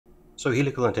So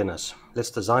helical antennas, let's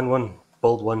design one,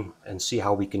 build one, and see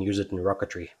how we can use it in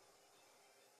Rocketry.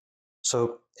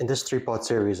 So in this three-part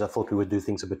series, I thought we would do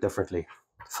things a bit differently.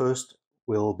 First,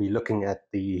 we'll be looking at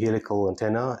the helical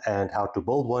antenna and how to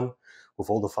build one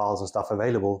with all the files and stuff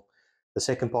available. The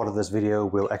second part of this video,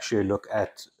 we'll actually look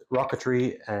at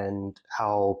Rocketry and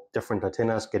how different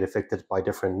antennas get affected by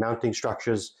different mounting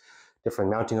structures,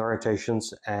 different mounting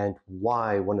orientations, and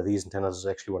why one of these antennas is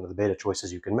actually one of the better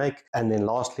choices you can make. And then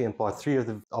lastly, in part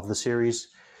 3 of the series,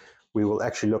 we will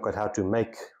actually look at how to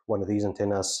make one of these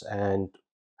antennas and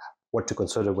what to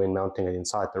consider when mounting it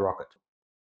inside the rocket.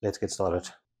 Let's get started.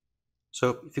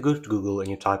 So if you go to Google and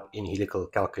you type in helical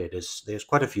calculators, there's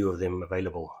quite a few of them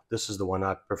available. This is the one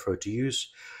I prefer to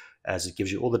use, as it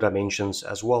gives you all the dimensions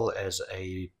as well as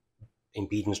a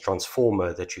impedance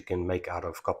transformer that you can make out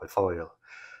of copper foil.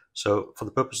 So for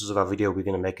the purposes of our video, we're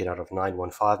going to make it out of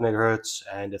 915 MHz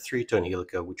and a 3-turn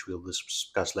helical, which we'll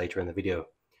discuss later in the video.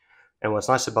 And what's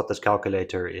nice about this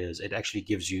calculator is it actually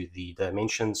gives you the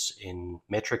dimensions in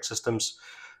metric systems,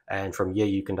 and from here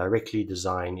you can directly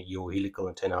design your helical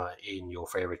antenna in your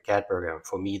favorite CAD program.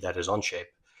 For me, that is Onshape.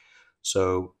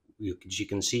 So as you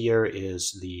can see here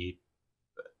is the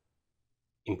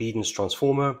impedance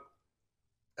transformer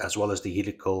as well as the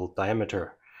helical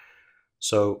diameter.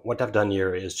 So what I've done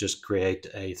here is just create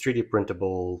a 3D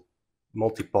printable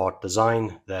multi-part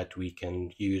design that we can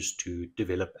use to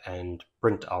develop and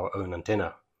print our own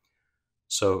antenna.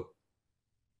 So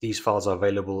these files are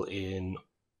available in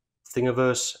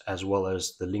Thingiverse, as well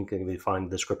as the link can be found in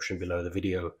the description below the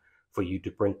video for you to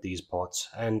print these parts.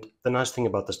 And the nice thing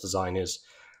about this design is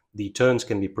the turns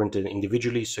can be printed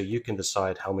individually, so you can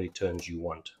decide how many turns you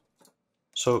want.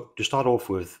 So to start off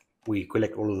with, we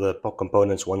collect all of the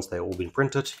components once they've all been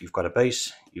printed. You've got a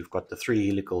base, you've got the 3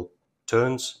 helical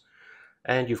turns,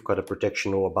 and you've got a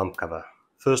protection or a bump cover.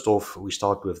 First off, we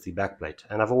start with the backplate,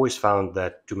 and I've always found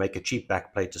that to make a cheap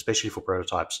backplate, especially for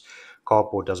prototypes,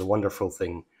 cardboard does a wonderful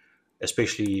thing,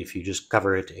 especially if you just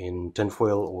cover it in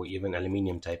tinfoil or even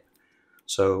aluminium tape.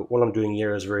 So all I'm doing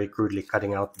here is very crudely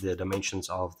cutting out the dimensions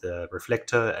of the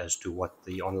reflector as to what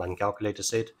the online calculator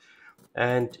said,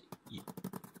 and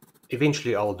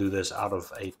eventually I'll do this out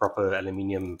of a proper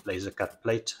aluminium laser cut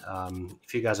plate.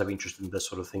 If you guys are interested in this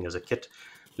sort of thing as a kit,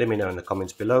 let me know in the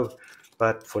comments below.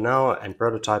 But for now and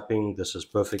prototyping, this is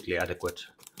perfectly adequate.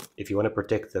 If you want to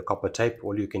protect the copper tape,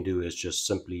 all you can do is just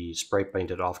simply spray paint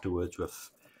it afterwards with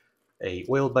a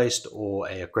oil-based or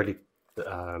a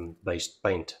acrylic-based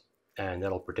paint, and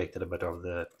that'll protect it a bit of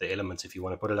the elements if you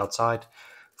want to put it outside.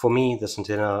 For me, this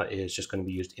antenna is just going to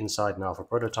be used inside now for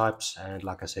prototypes, and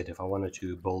like I said, if I wanted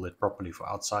to build it properly for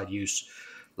outside use,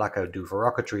 like I do for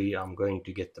Rocketry, I'm going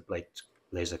to get the plate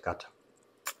laser cut.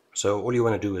 So all you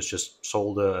want to do is just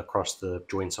solder across the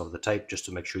joints of the tape just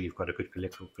to make sure you've got a good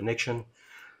electrical connection,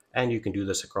 and you can do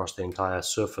this across the entire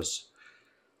surface.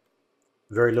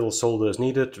 Very little solder is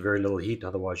needed, very little heat,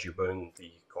 otherwise you burn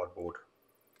the cardboard.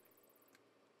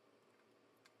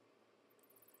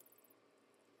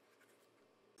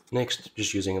 Next,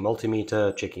 just using a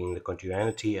multimeter, checking the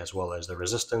continuity as well as the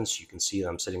resistance. You can see that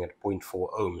I'm setting at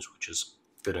 0.4 ohms, which is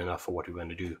good enough for what we're going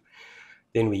to do.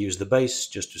 Then we use the base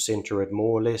just to center it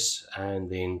more or less, and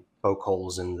then poke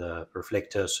holes in the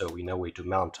reflector so we know where to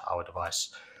mount our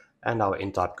device, and our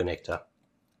N-type connector.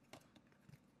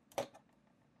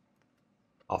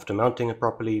 After mounting it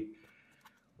properly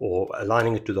or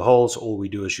aligning it to the holes, all we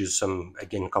do is use some,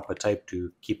 again, copper tape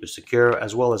to keep it secure,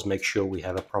 as well as make sure we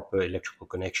have a proper electrical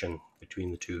connection between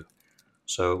the two.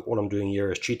 So all I'm doing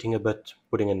here is cheating a bit,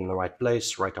 putting it in the right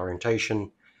place, right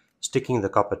orientation, sticking the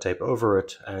copper tape over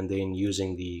it, and then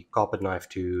using the carpet knife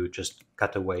to just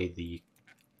cut away the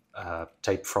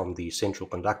tape from the central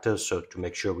conductor, so to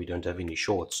make sure we don't have any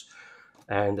shorts.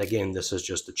 And again, this is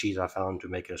just a cheat I found to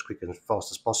make it as quick and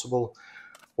fast as possible.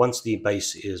 Once the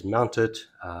base is mounted,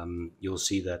 you'll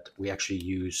see that we actually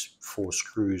use 4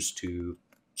 screws to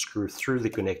screw through the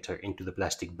connector into the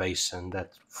plastic base, and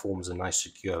that forms a nice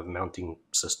secure mounting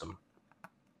system.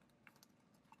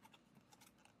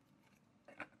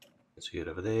 See it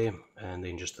over there, and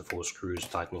then just the 4 screws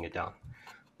tightening it down.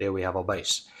 There we have our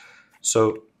base.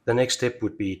 So the next step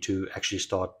would be to actually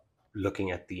start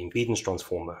looking at the impedance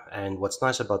transformer. And what's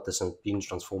nice about this impedance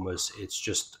transformer is it's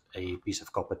just a piece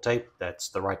of copper tape that's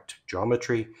the right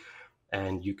geometry,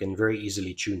 and you can very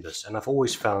easily tune this. And I've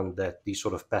always found that these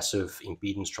sort of passive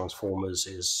impedance transformers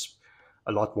is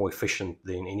a lot more efficient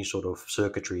than any sort of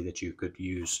circuitry that you could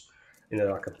use,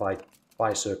 like a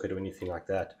pi circuit or anything like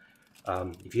that.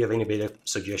 If you have any better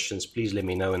suggestions, please let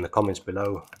me know in the comments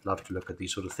below. I'd love to look at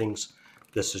these sort of things.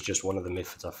 this is just one of the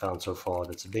methods I've found so far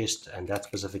that's the best, and that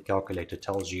specific calculator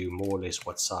tells you more or less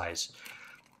what size.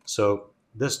 So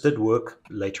this did work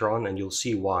later on, and you'll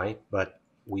see why, but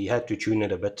we had to tune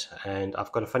it a bit, and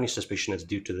I've got a funny suspicion it's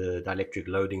due to the dielectric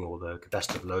loading or the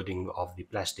capacitive loading of the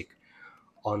plastic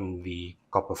on the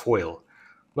copper foil.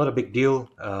 Not a big deal.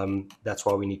 That's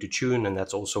why we need to tune, and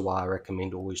that's also why I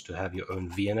recommend always to have your own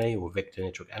VNA or vector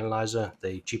network analyzer.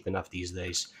 They're cheap enough these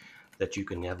days that you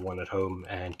can have one at home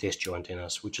and test your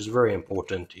antennas, which is very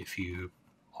important if you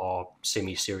are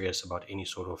semi-serious about any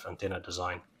sort of antenna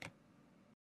design.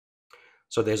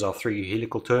 So there's our 3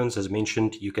 helical turns. As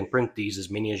mentioned, you can print these as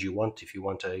many as you want if you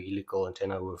want a helical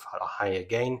antenna with a higher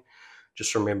gain.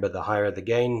 Just remember, the higher the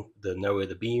gain, the narrower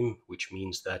the beam, which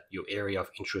means that your area of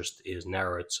interest is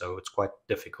narrowed. So it's quite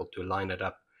difficult to line it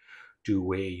up to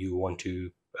where you want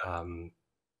to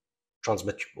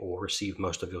transmit or receive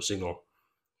most of your signal.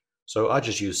 So I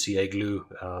just use CA glue.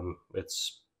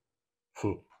 It's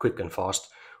quick and fast,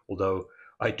 although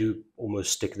I do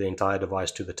almost stick the entire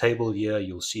device to the table here.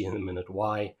 You'll see in a minute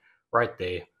why. Right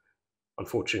there.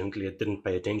 Unfortunately, it didn't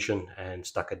pay attention and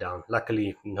stuck it down.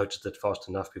 Luckily, noticed it fast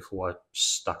enough before I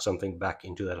stuck something back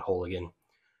into that hole again.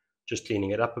 Just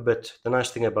cleaning it up a bit. The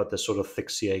nice thing about this sort of thick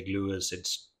CA glue is it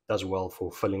does well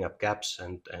for filling up gaps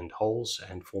and holes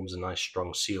and forms a nice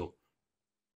strong seal.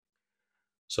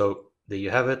 So there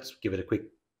you have it. Give it a quick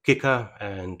kicker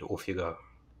and off you go.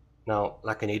 Now,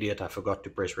 like an idiot, I forgot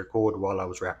to press record while I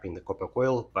was wrapping the copper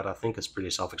coil, but I think it's pretty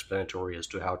self-explanatory as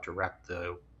to how to wrap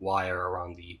the wire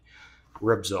around the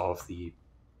ribs of the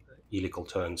helical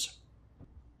turns.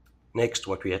 Next,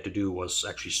 what we had to do was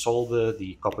actually solder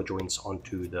the copper joints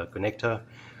onto the connector.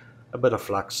 A bit of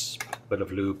flux, a bit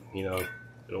of lube, you know,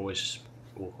 it always,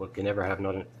 we can never have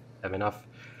enough.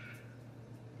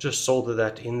 Just solder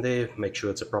that in there, make sure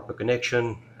it's a proper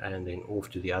connection, and then off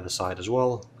to the other side as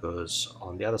well, because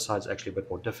on the other side it's actually a bit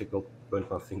more difficult. Burnt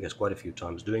my fingers quite a few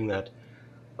times doing that,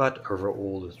 but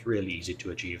overall it's really easy to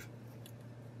achieve.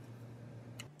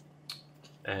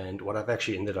 And what I've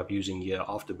actually ended up using here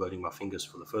after burning my fingers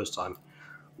for the first time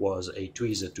was a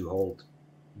tweezer to hold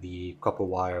the copper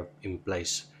wire in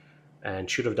place. And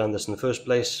should have done this in the first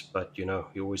place, but you know,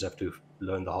 you always have to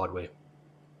learn the hard way.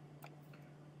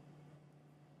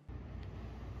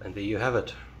 And there you have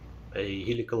it, a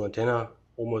helical antenna,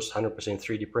 almost 100%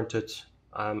 3D printed.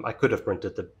 I could have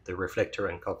printed the reflector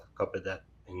and copied that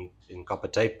in copper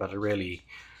tape, but I really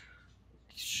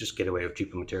just get away with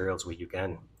cheaper materials where you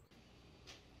can.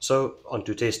 So on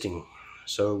to testing.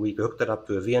 So we hooked it up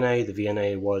to a VNA. The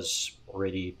VNA was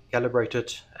already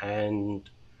calibrated, and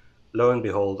lo and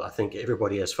behold, I think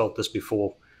everybody has felt this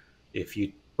before. If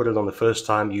you put it on the first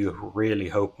time, you really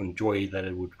hope and joy that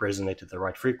it would resonate at the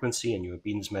right frequency and your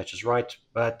impedance matches right,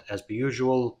 but as per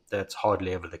usual, that's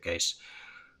hardly ever the case.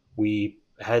 We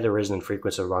had a resonant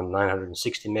frequency around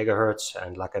 960 megahertz,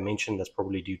 and like I mentioned, that's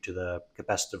probably due to the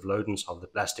capacitive loadings of the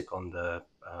plastic on the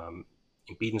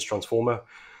impedance transformer.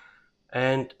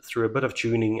 And through a bit of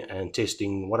tuning and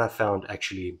testing, what I found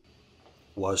actually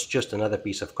was just another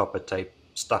piece of copper tape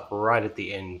stuck right at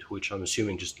the end, which I'm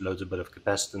assuming just loads a bit of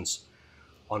capacitance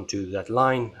onto that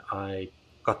line. I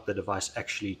got the device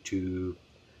actually to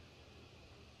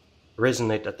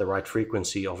resonate at the right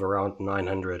frequency of around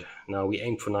 900. Now we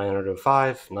aimed for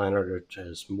 905. 900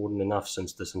 is more than enough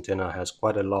since this antenna has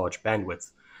quite a large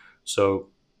bandwidth. So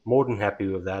more than happy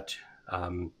with that.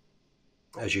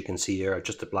 As you can see here, I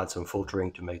just applied some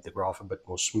filtering to make the graph a bit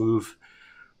more smooth,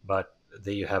 but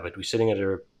there you have it. We're sitting at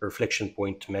a reflection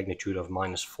point magnitude of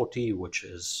 -40, which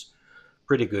is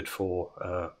pretty good for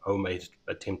a homemade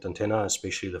attempt antenna,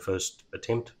 especially the first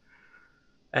attempt.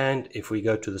 And if we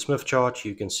go to the Smith chart,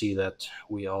 you can see that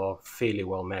we are fairly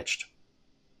well matched.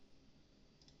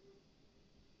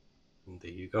 And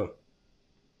there you go.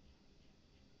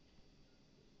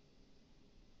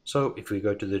 So if we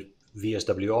go to the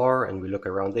VSWR and we look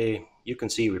around there, you can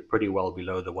see we're pretty well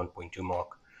below the 1.2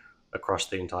 mark across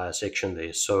the entire section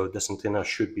there. So this antenna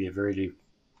should be really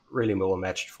well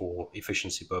matched for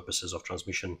efficiency purposes of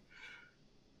transmission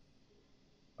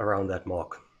around that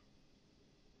mark.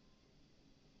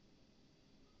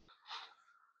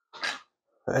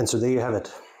 And so there you have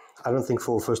it. I don't think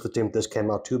for a first attempt this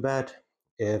came out too bad.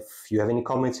 If you have any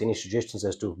comments, any suggestions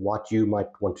as to what you might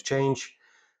want to change,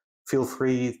 feel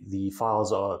free. The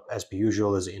files are, as per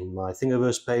usual, is in my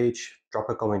Thingiverse page. Drop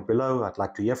a comment below. I'd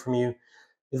like to hear from you.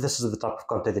 If this is the type of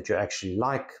content that you actually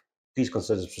like, please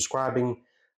consider subscribing.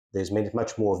 There's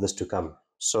much more of this to come.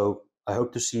 So I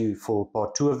hope to see you for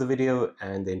part 2 of the video,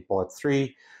 and then part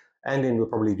 3. And then we'll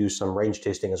probably do some range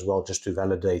testing as well, just to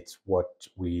validate what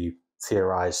we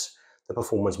theorize the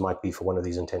performance might be for one of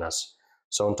these antennas.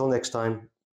 So until next time,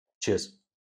 cheers.